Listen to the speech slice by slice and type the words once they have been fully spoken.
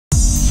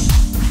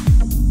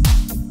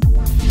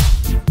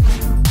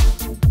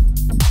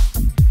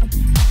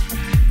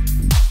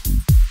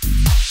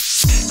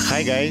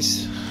Hi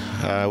guys,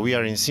 we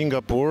are in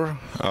Singapore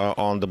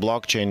on the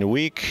blockchain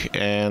week,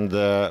 and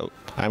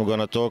I'm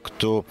gonna talk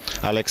to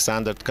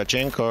Alexander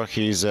Tkachenko.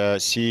 He's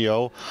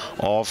CEO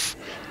of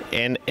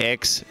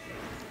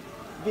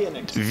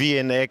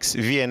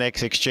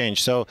VNX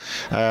exchange. So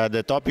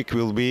the topic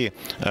will be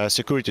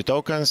security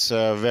tokens,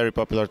 a very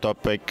popular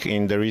topic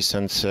in the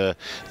recent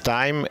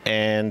time,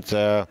 and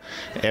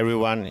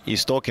everyone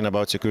is talking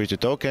about security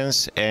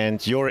tokens.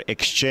 And your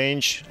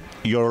exchange,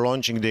 you're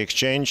launching the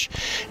exchange,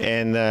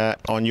 and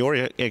on your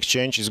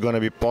exchange is going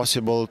to be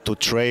possible to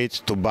trade,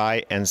 to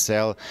buy and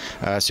sell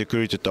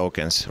security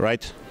tokens,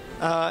 right?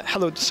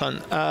 Hello,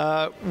 Dushan.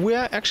 We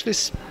are actually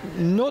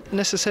not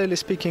necessarily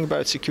speaking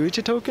about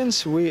security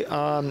tokens. We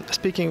are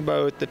speaking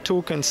about the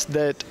tokens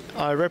that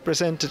are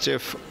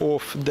representative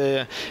of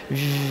the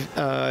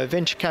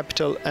venture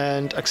capital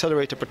and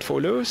accelerator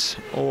portfolios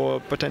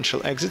or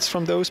potential exits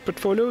from those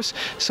portfolios.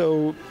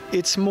 So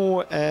it's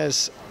more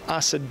as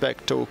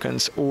asset-backed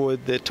tokens or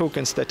the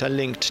tokens that are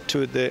linked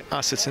to the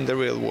assets in the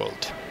real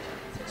world.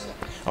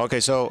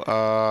 Okay, so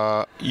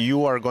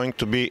you are going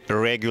to be a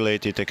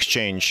regulated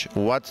exchange.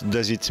 What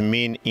does it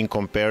mean in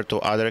compared to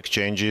other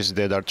exchanges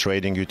that are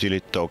trading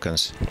utility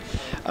tokens?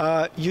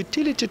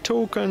 Utility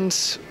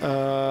tokens,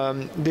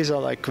 these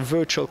are like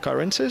virtual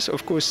currencies.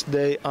 Of course,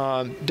 they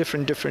are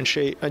different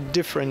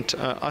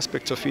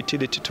aspects of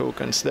utility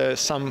tokens. There are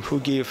some who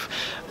give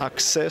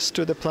access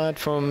to the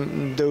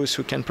platform, those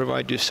who can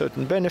provide you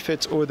certain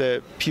benefits, or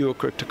they're pure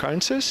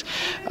cryptocurrencies.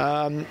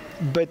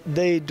 But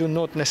they do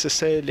not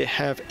necessarily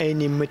have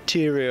any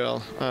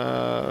material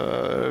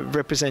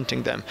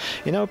representing them.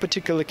 In our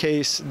particular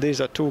case, these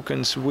are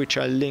tokens which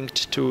are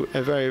linked to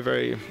a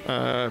very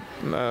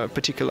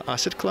particular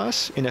asset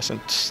class. In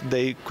essence,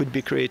 they could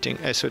be creating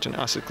a certain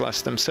asset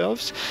class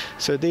themselves.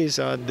 So these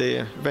are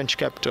the venture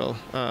capital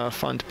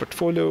fund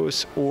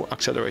portfolios or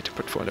accelerator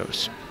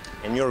portfolios.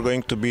 And you're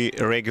going to be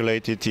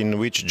regulated in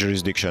which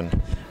jurisdiction?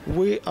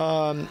 We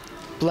are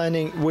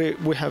planning. We're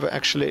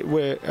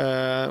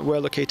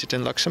located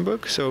in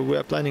Luxembourg, so we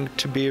are planning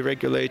to be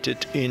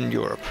regulated in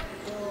Europe.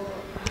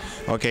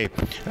 Okay.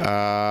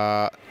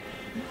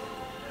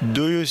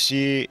 Do you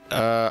see,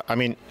 I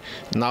mean,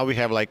 now we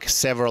have like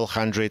several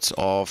hundreds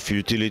of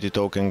utility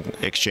token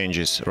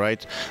exchanges,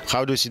 right?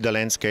 How do you see the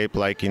landscape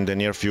like in the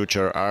near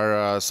future?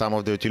 Are some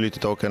of the utility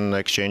token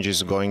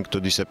exchanges going to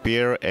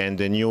disappear and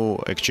the new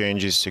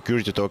exchanges,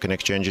 security token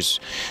exchanges,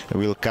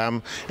 will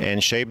come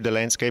and shape the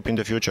landscape in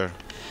the future?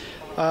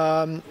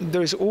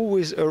 There is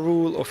always a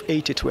rule of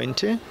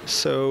 80-20.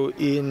 So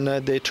in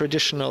the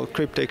traditional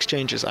crypto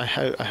exchanges, I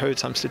heard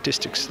some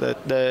statistics that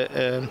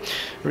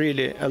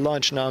really a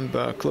large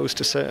number, close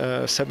to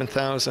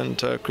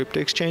 7,000 crypto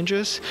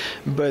exchanges,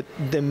 but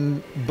the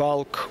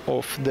bulk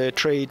of the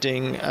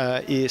trading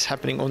is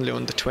happening only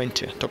on the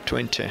top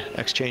 20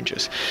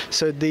 exchanges.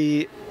 So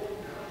the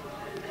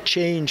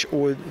change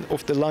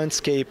of the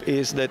landscape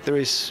is that there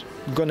is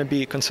going to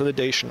be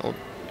consolidation, or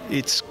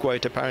it's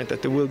quite apparent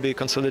that there will be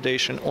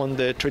consolidation on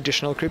the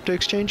traditional crypto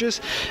exchanges,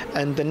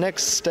 and the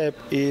next step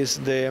is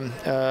the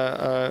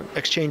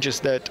exchanges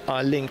that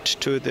are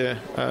linked to the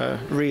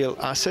real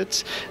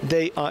assets.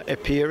 They are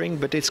appearing,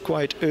 but it's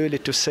quite early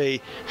to say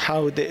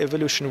how the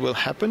evolution will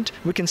happen.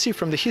 We can see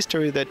from the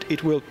history that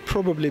it will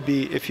probably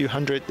be a few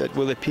hundred that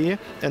will appear,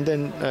 and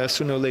then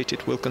sooner or later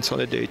it will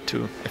consolidate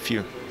to a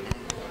few.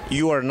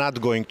 You are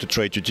not going to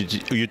trade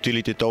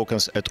utility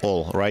tokens at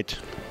all, right?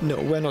 No,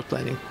 we're not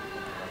planning.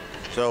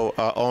 So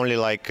only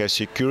like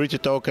security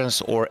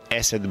tokens or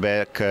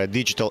asset-backed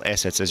digital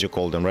assets, as you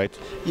call them, right?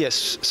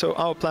 Yes. So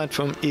our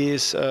platform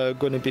is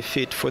going to be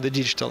fit for the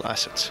digital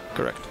assets.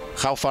 Correct.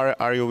 How far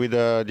are you with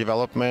the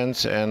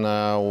development, and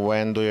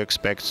when do you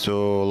expect to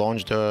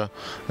launch the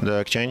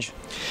exchange?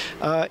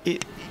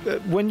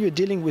 When you're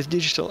dealing with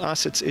digital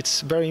assets,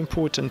 it's very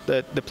important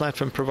that the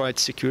platform provides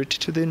security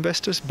to the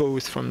investors,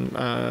 both from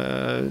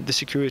the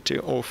security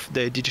of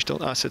their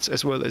digital assets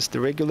as well as the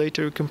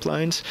regulatory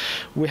compliance.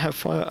 We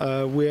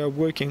are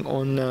working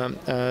on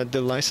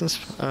the license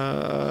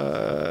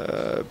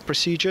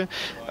procedure.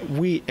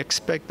 We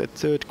expect that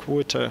third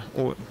quarter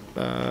or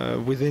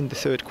within the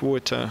third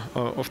quarter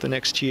of the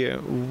next year,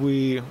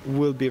 we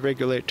will be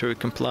regulatory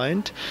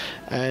compliant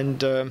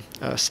and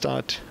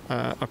start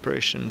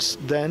operations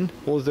then,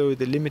 although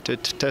the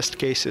limited test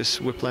cases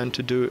we plan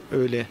to do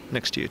early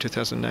next year,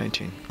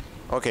 2019.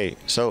 Okay,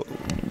 so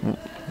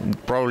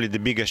probably the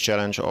biggest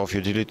challenge of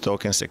utility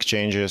tokens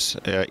exchanges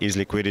is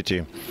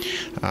liquidity.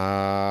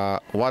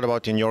 What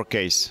about in your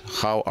case?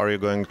 How are you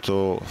going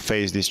to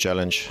face this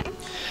challenge?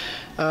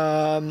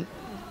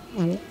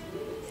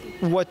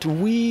 What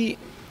we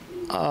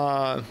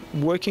are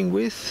working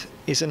with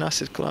is an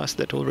asset class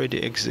that already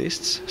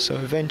exists. So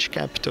venture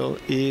capital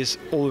is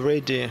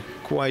already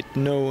quite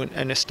known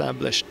and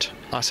established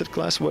asset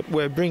class. What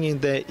we're bringing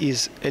there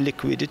is a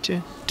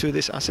liquidity to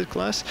this asset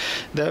class.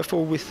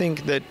 Therefore, we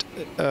think that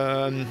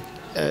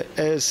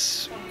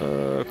as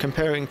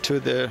comparing to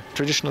the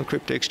traditional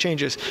crypto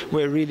exchanges,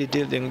 we're really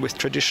dealing with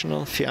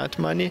traditional fiat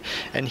money,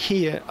 and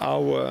here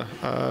our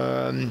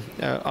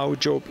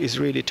job is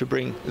really to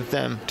bring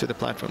them to the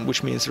platform,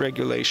 which means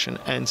regulation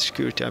and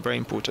security are very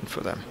important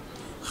for them.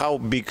 How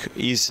big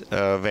is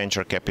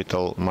venture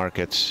capital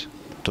market,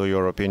 to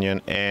your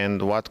opinion,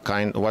 and what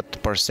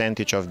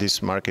percentage of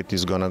this market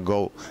is gonna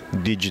go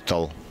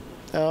digital?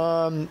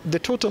 The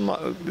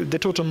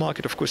total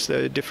market, of course,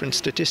 there are different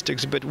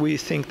statistics, but we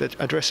think that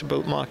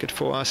addressable market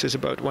for us is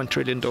about $1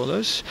 trillion.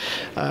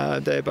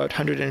 There are about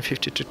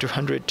 150 to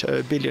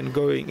 200 billion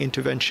going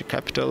into venture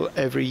capital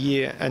every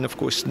year, and of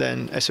course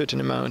then a certain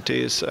amount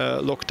is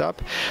locked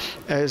up.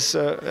 As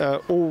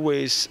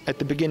always, at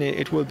the beginning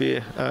it will be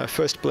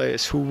first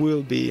players who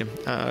will be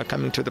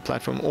coming to the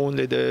platform,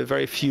 only the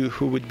very few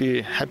who would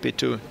be happy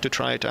to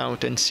try it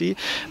out and see.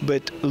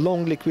 But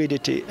long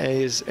liquidity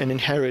is an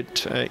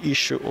inherent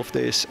issue of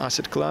this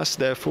asset class.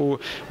 Therefore,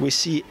 we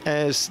see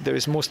as there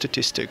is more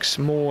statistics,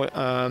 more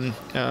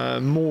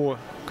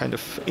kind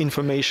of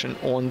information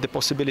on the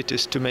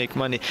possibilities to make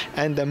money,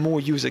 and the more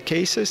user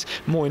cases,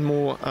 more and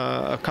more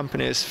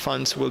companies,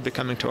 funds will be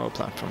coming to our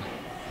platform.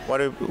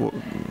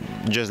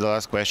 Just the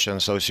last question.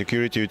 So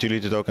security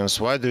utility tokens,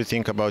 what do you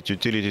think about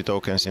utility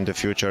tokens in the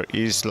future?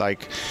 Is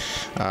like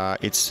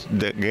it's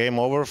the game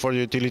over for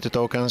utility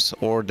tokens,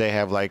 or they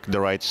have like the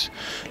rights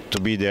to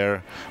be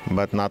there,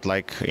 but not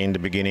like in the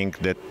beginning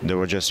that they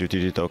were just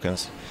utility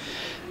tokens?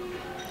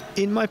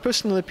 In my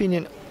personal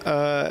opinion,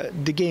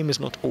 the game is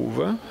not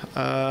over.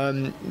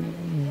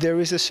 There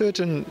is a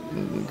certain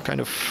kind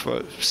of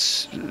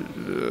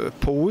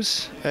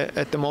pause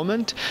at the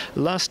moment.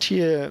 Last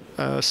year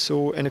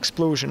saw an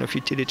explosion of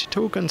utility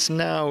tokens.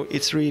 Now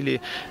it's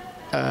really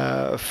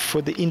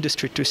for the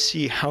industry to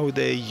see how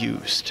they're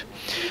used.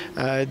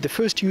 The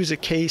first user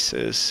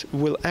cases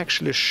will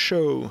actually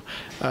show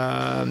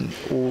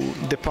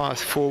the path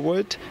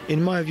forward.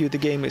 In my view, the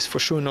game is for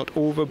sure not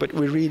over, but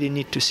we really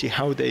need to see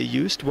how they're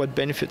used, what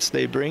benefits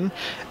they bring,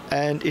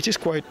 and it is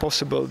quite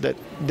possible that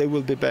they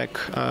will be back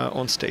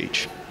on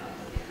stage.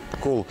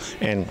 Cool.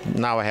 And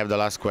now I have the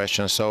last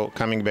question. So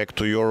coming back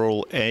to your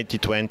rule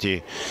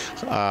 80-20,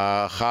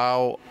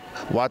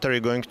 what are you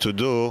going to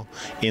do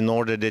in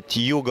order that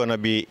you're gonna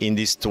be in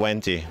this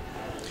 20?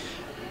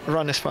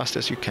 Run as fast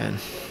as you can.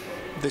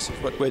 This is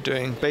what we're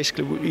doing.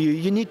 Basically,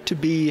 you need to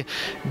be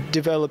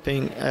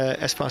developing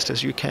as fast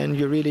as you can.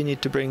 You really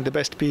need to bring the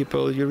best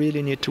people. You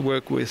really need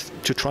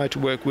to try to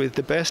work with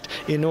the best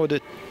in order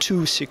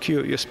to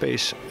secure your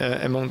space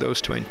among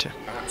those 20.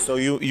 So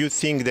you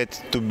think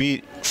that to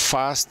be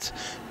fast,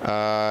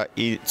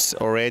 it's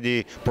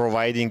already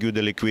providing you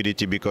the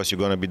liquidity because you're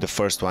going to be the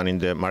first one in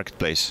the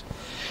marketplace?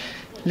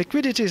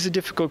 Liquidity is a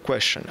difficult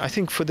question. I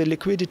think for the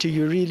liquidity,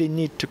 you really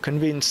need to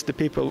convince the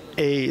people,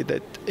 A,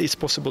 that it's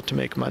possible to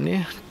make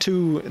money,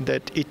 2,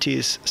 that it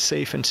is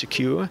safe and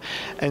secure,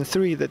 and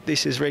 3, that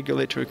this is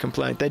regulatory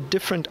compliant. There are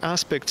different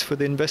aspects for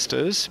the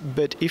investors,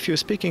 but if you're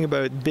speaking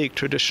about big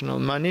traditional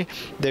money,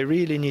 they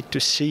really need to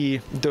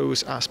see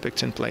those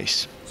aspects in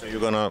place.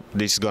 So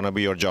this is gonna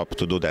be your job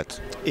to do that?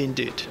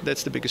 Indeed,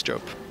 that's the biggest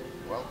job.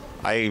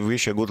 I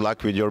wish you good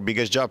luck with your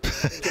biggest job.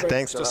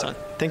 Thanks, Dushan.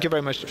 Thank you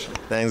very much, Dushan.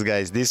 Thanks,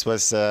 guys. This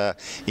was an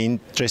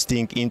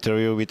interesting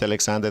interview with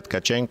Alexander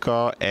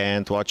Tkachenko,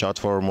 and watch out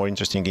for more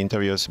interesting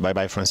interviews.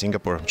 Bye-bye from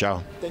Singapore.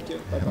 Ciao. Thank you.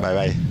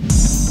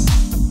 Bye-bye.